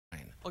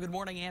Well, good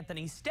morning,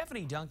 Anthony.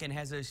 Stephanie Duncan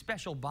has a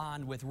special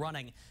bond with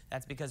running.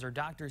 That's because her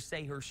doctors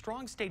say her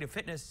strong state of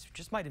fitness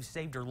just might have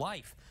saved her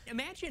life.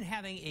 Imagine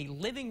having a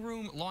living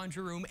room,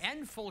 laundry room,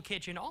 and full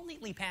kitchen all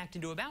neatly packed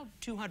into about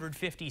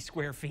 250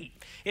 square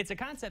feet. It's a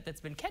concept that's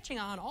been catching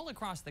on all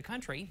across the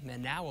country,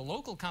 and now a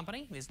local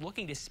company is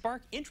looking to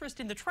spark interest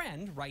in the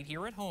trend right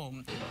here at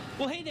home.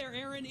 Well, hey there,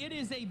 Aaron. It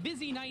is a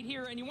busy night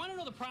here, and you want to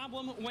know the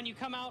problem when you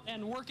come out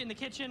and work in the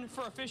kitchen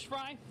for a fish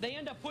fry? They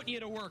end up putting you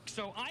to work.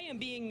 So I am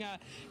being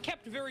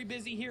kept very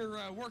busy here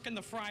working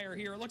the fryer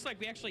here. It looks like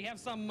we actually have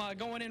some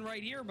going in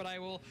right here, but I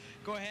will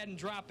go ahead and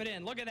drop it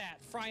in. Look at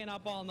that, frying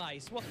up all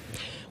nice.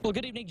 Well,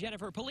 good evening,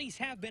 Jennifer. Police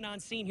have been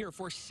on scene here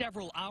for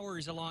several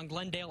hours along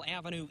Glendale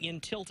Avenue in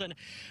Tilton,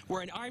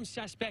 where an armed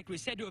suspect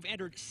was said to have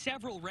entered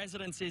several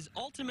residences,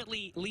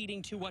 ultimately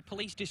leading to what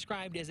police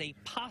described as a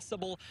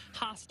possible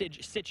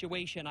hostage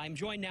situation. I'm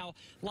joined now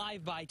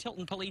live by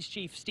Tilton Police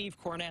Chief Steve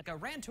Cornett.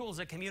 Rantoul is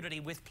a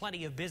community with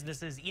plenty of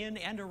businesses in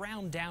and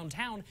around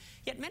downtown,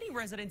 yet many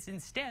residents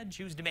instead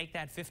choose to make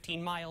that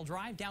 15-mile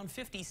drive down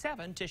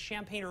 57 to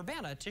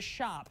Champaign-Urbana to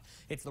shop.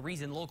 It's the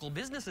reason local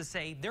businesses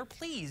say they're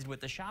pleased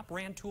with the Shop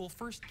Rantoul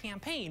First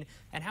campaign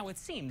and how it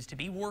seems to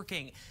be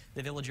working.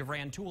 The village of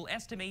Rantoul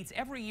estimates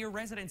every year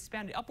residents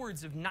spend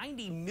upwards of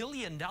 $90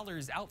 million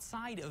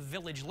outside of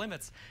village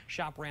limits.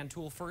 Shop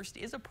Rantoul First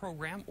is a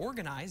program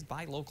organized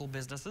by local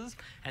businesses,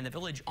 and the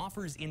village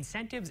offers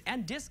incentives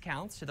and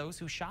discounts to those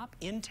who shop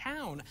in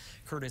town.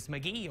 Curtis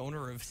McGee,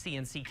 owner of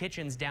CNC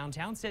Kitchens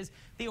downtown, says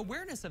the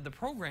awareness of the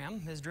program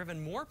has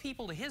driven more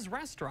people to his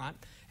restaurant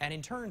and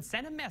in turn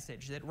sent a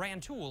message that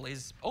Rantoul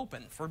is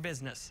open for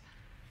business.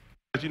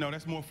 But, you know,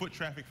 that's more foot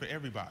traffic for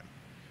everybody.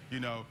 You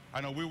know, I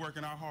know we're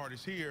working our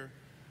hardest here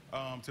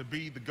to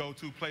be the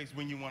go-to place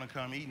when you want to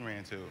come eat in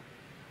Rantoul.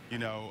 You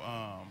know,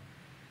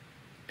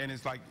 and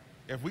it's like,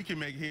 if we can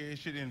make it here, it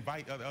should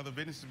invite other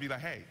businesses to be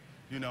like, hey,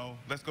 you know,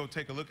 let's go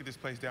take a look at this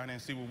place down there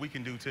and see what we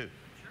can do too.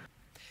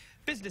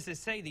 Businesses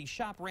say the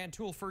Shop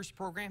Rantoul First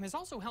program has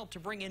also helped to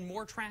bring in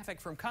more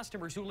traffic from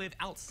customers who live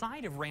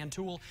outside of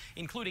Rantoul,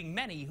 including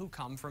many who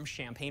come from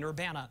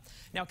Champaign-Urbana.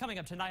 Now, coming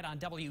up tonight on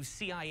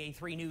WCIA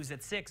 3 News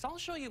at 6, I'll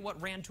show you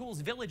what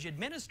Rantoul's village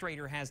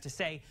administrator has to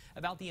say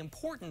about the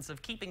importance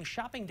of keeping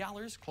shopping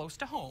dollars close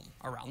to home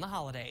around the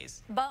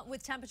holidays. But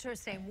with temperatures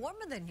staying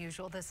warmer than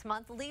usual this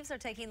month, leaves are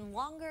taking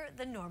longer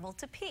than normal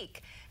to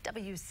peak.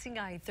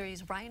 WCIA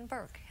 3's Ryan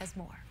Burk has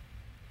more.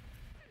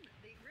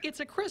 It's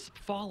a crisp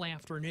fall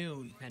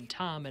afternoon, and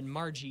Tom and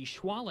Margie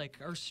Schwalik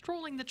are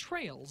strolling the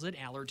trails at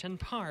Allerton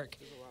Park.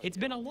 It's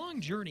been a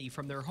long journey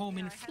from their home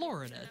in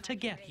Florida to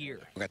get here.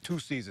 We got 2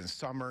 seasons,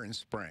 summer and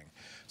spring.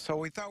 So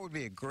we thought it would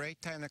be a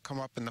great time to come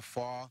up in the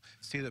fall,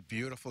 see the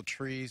beautiful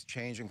trees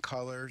changing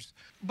colors.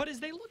 But as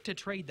they look to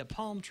trade the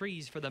palm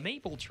trees for the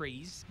maple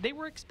trees, they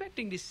were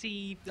expecting to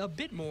see a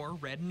bit more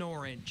red and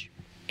orange.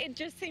 It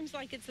just seems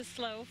like it's a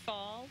slow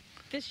fall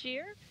this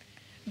year,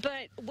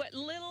 but what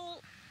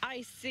little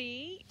I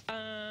see,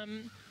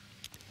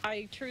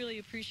 I truly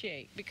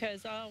appreciate,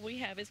 because all we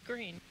have is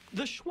green.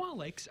 The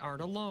Schwaliks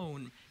aren't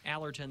alone.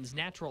 Allerton's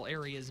Natural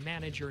Areas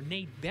manager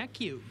Nate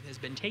Beckew has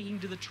been taking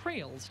to the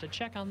trails to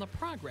check on the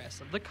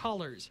progress of the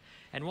colors.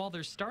 And while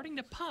they're starting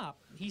to pop,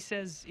 he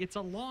says it's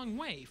a long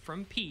way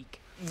from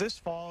peak. This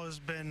fall has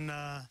been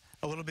a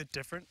little bit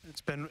different.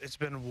 It's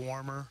been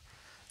warmer.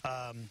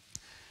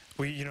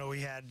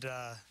 We had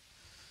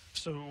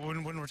so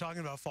when we're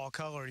talking about fall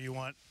color, you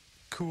want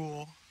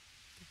cool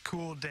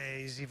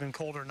days, even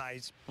colder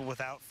nights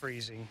without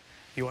freezing.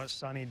 You want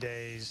sunny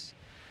days,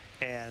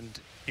 and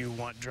you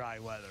want dry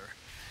weather.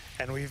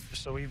 And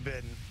we've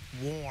been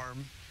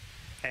warm,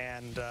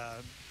 and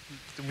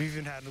we've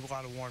even had a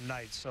lot of warm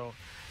nights. So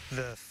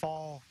the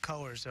fall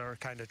colors are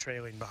kind of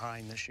trailing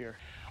behind this year.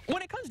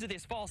 When it comes to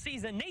this fall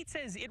season, Nate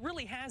says it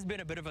really has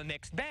been a bit of a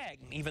mixed bag.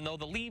 Even though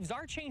the leaves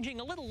are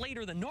changing a little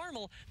later than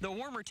normal, the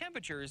warmer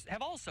temperatures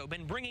have also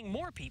been bringing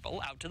more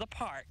people out to the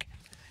park.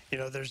 You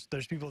know, there's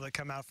people that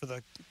come out for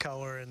the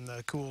color and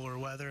the cooler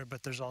weather,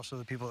 but there's also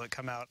the people that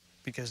come out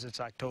because it's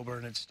October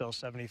and it's still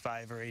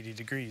 75 or 80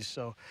 degrees.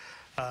 So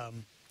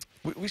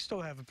we still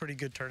have a pretty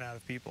good turnout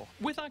of people.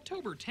 With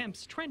October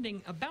temps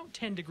trending about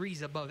 10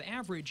 degrees above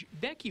average,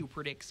 Beckew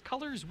predicts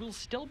colors will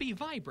still be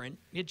vibrant.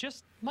 It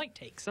just might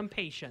take some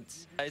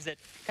patience. Is it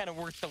kind of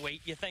worth the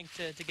wait, you think,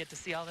 to get to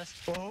see all this?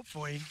 Well,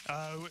 hopefully.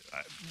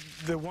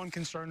 The one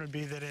concern would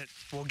be that it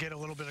will get a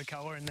little bit of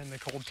color and then the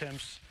cold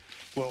temps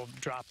will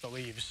drop the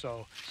leaves.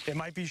 So it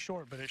might be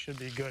short, but it should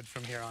be good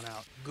from here on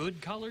out.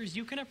 Good colors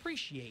you can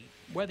appreciate,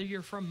 whether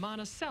you're from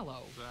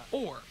Monticello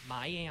or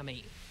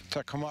Miami.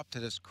 To come up to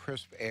this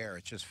crisp air,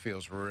 it just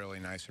feels really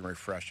nice and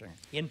refreshing.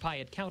 In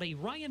Piatt County,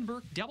 Ryan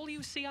Burk,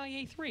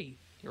 WCIA 3,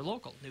 your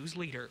local news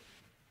leader.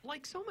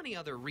 Like so many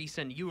other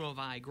recent U of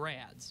I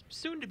grads,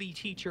 soon-to-be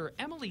teacher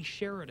Emily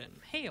Sheridan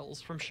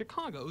hails from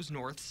Chicago's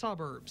north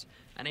suburbs,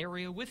 an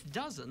area with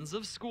dozens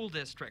of school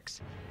districts.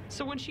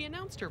 So when she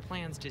announced her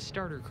plans to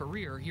start her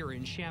career here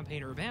in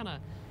Champaign-Urbana,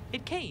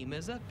 it came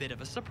as a bit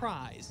of a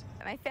surprise.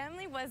 My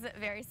family was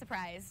very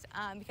surprised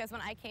because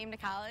when I came to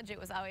college, it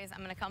was always, I'm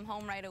going to come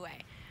home right away.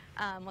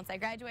 Once I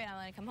graduate, I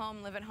want to come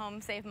home, live at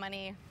home, save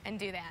money, and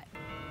do that.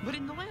 But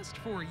in the last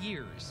 4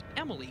 years,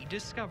 Emily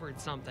discovered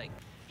something.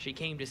 She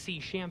came to see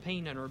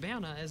Champaign and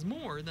Urbana as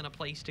more than a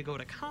place to go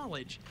to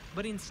college,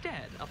 but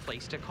instead a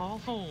place to call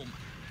home.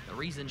 The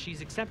reason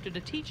she's accepted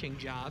a teaching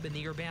job in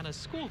the Urbana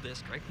School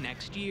District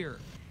next year.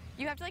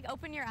 You have to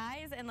open your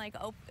eyes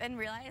and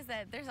realize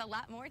that there's a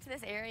lot more to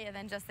this area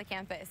than just the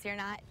campus. You're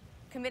not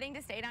committing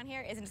to stay down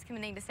here isn't just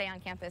committing to stay on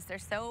campus.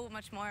 There's so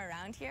much more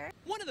around here.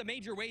 One of the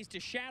major ways to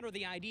shatter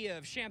the idea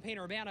of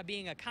Champaign-Urbana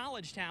being a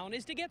college town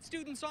is to get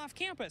students off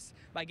campus.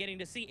 By getting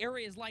to see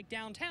areas like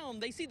downtown,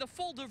 they see the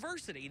full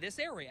diversity this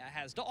area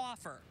has to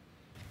offer.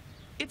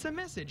 It's a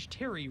message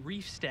Terry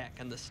Reefsteck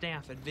and the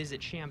staff at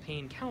Visit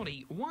Champaign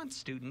County want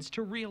students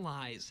to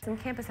realize.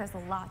 Campus has a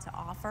lot to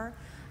offer,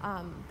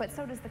 but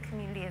so does the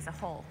community as a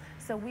whole.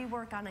 So we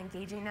work on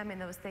engaging them in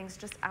those things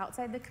just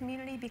outside the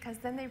community, because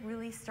then they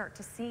really start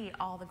to see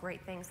all the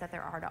great things that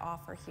there are to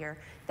offer here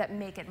that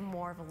make it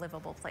more of a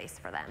livable place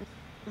for them.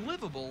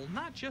 Livable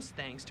not just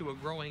thanks to a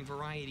growing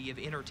variety of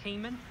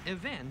entertainment,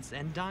 events,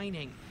 and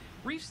dining.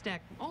 Reefsteck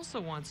also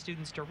wants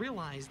students to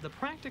realize the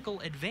practical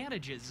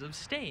advantages of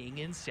staying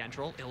in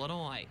central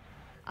Illinois.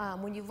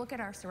 When you look at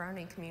our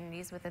surrounding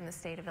communities within the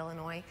state of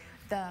Illinois,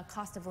 the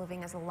cost of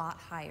living is a lot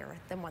higher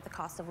than what the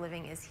cost of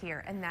living is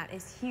here, and that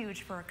is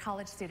huge for a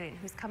college student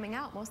who's coming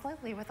out most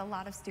likely with a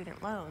lot of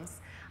student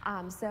loans.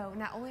 So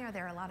not only are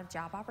there a lot of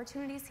job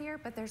opportunities here,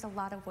 but there's a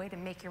lot of way to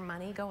make your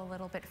money go a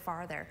little bit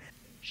farther.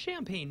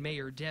 Champaign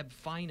Mayor Deb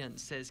Finan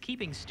says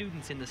keeping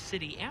students in the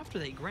city after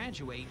they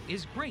graduate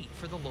is great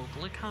for the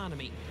local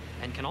economy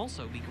and can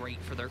also be great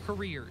for their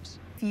careers.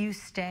 If you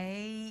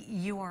stay,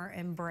 you are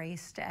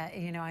embraced.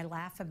 I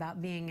laugh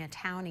about being a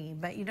townie,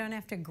 but you don't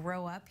have to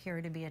grow up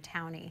here to be a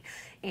townie.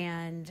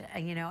 And,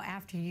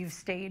 after you've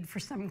stayed for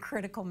some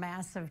critical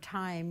mass of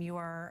time, you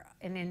are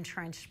an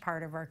entrenched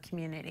part of our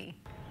community.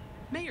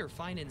 Mayor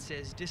Finan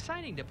says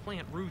deciding to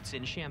plant roots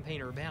in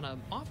Champaign-Urbana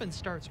often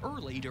starts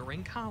early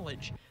during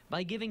college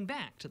by giving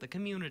back to the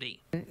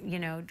community.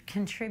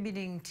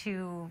 Contributing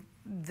to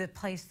the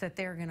place that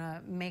they're going to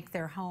make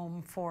their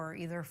home for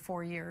either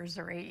 4 years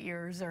or 8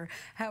 years or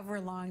however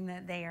long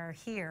that they are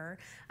here.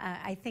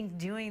 I think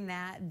doing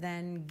that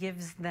then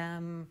gives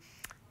them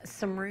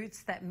some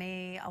roots that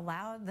may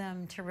allow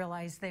them to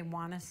realize they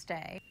want to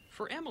stay.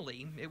 For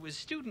Emily, it was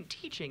student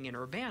teaching in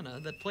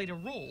Urbana that played a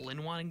role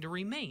in wanting to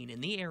remain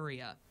in the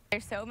area.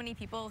 There's so many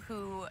people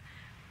who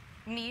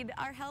need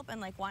our help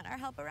and want our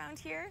help around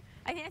here.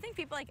 I think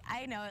people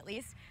I know at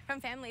least from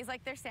families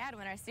they're sad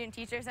when our student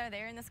teachers are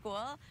there in the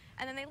school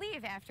and then they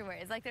leave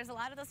afterwards. There's a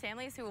lot of those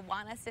families who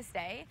want us to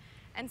stay,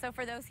 and so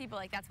for those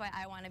people that's why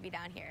I want to be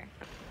down here.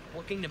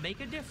 Working to make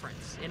a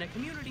difference in a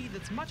community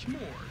that's much more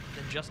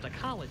than just a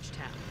college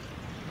town,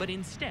 but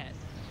instead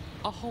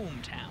a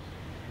hometown.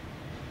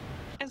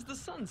 As the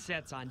sun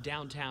sets on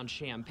downtown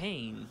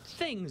Champaign,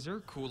 things are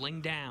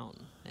cooling down,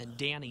 and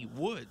Danny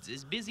Woods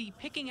is busy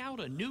picking out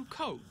a new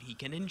coat he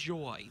can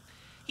enjoy.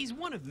 He's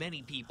one of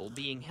many people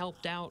being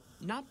helped out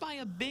not by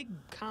a big,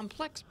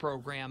 complex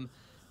program,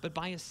 but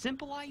by a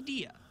simple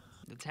idea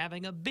that's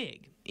having a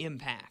big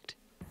impact.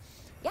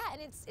 Yeah,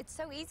 and it's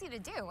so easy to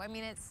do.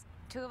 It's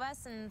two of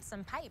us and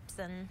some pipes,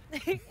 and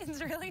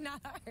it's really not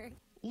hard.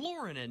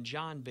 Lauren and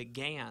John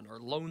Began are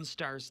Lone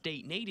Star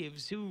State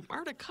natives who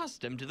aren't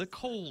accustomed to the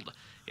cold.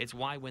 It's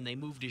why when they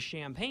moved to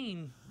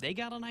Champaign, they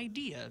got an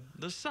idea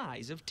the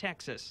size of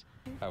Texas.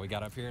 We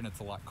got up here and it's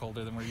a lot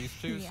colder than we're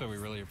used to, yes. So we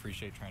really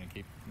appreciate trying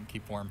to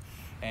keep warm.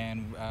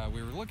 And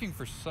we were looking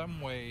for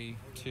some way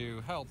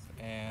to help,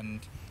 and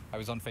I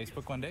was on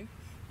Facebook one day,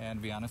 and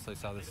to be honest, I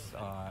saw this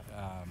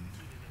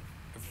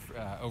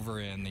over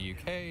in the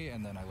UK,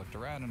 and then I looked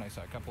around and I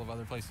saw a couple of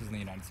other places in the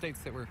United States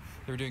that were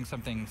doing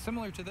something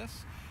similar to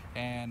this.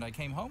 And I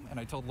came home and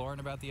I told Lauren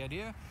about the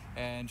idea,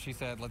 and she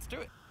said, let's do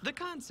it. The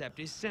concept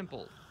is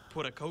simple.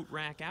 Put a coat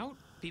rack out.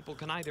 People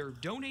can either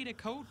donate a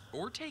coat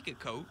or take a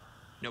coat.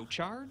 No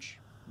charge,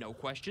 no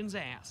questions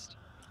asked.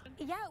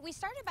 Yeah, we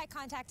started by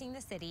contacting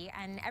the city,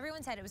 and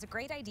everyone said it was a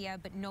great idea,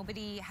 but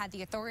nobody had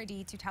the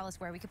authority to tell us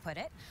where we could put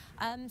it.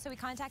 So we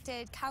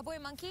contacted Cowboy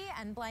Monkey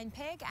and Blind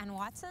Pig and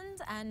Watson's,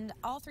 and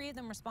all three of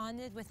them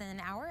responded within an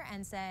hour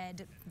and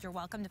said, you're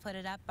welcome to put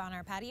it up on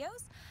our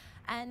patios.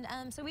 And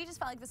so we just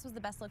felt like this was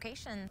the best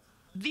location.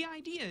 The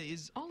idea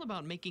is all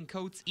about making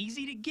coats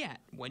easy to get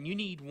when you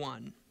need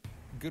one.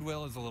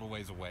 Goodwill is a little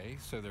ways away,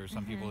 so there are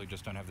some people who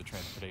just don't have the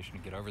transportation to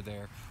get over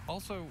there.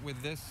 Also,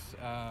 with this,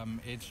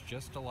 it's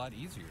just a lot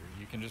easier.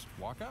 You can just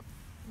walk up,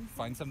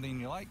 find something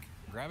you like,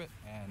 grab it,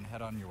 and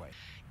head on your way.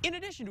 In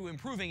addition to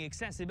improving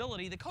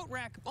accessibility, the coat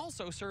rack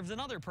also serves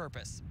another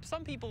purpose.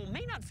 Some people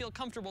may not feel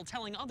comfortable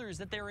telling others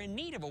that they're in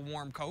need of a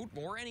warm coat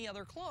or any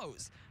other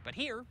clothes, but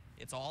here,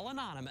 it's all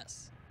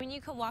anonymous. When you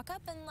can walk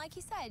up and, like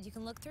you said, you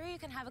can look through, you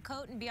can have a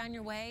coat and be on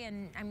your way,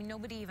 and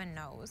nobody even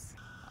knows.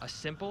 A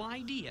simple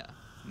idea,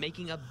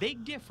 making a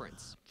big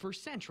difference for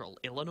Central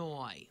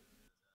Illinois.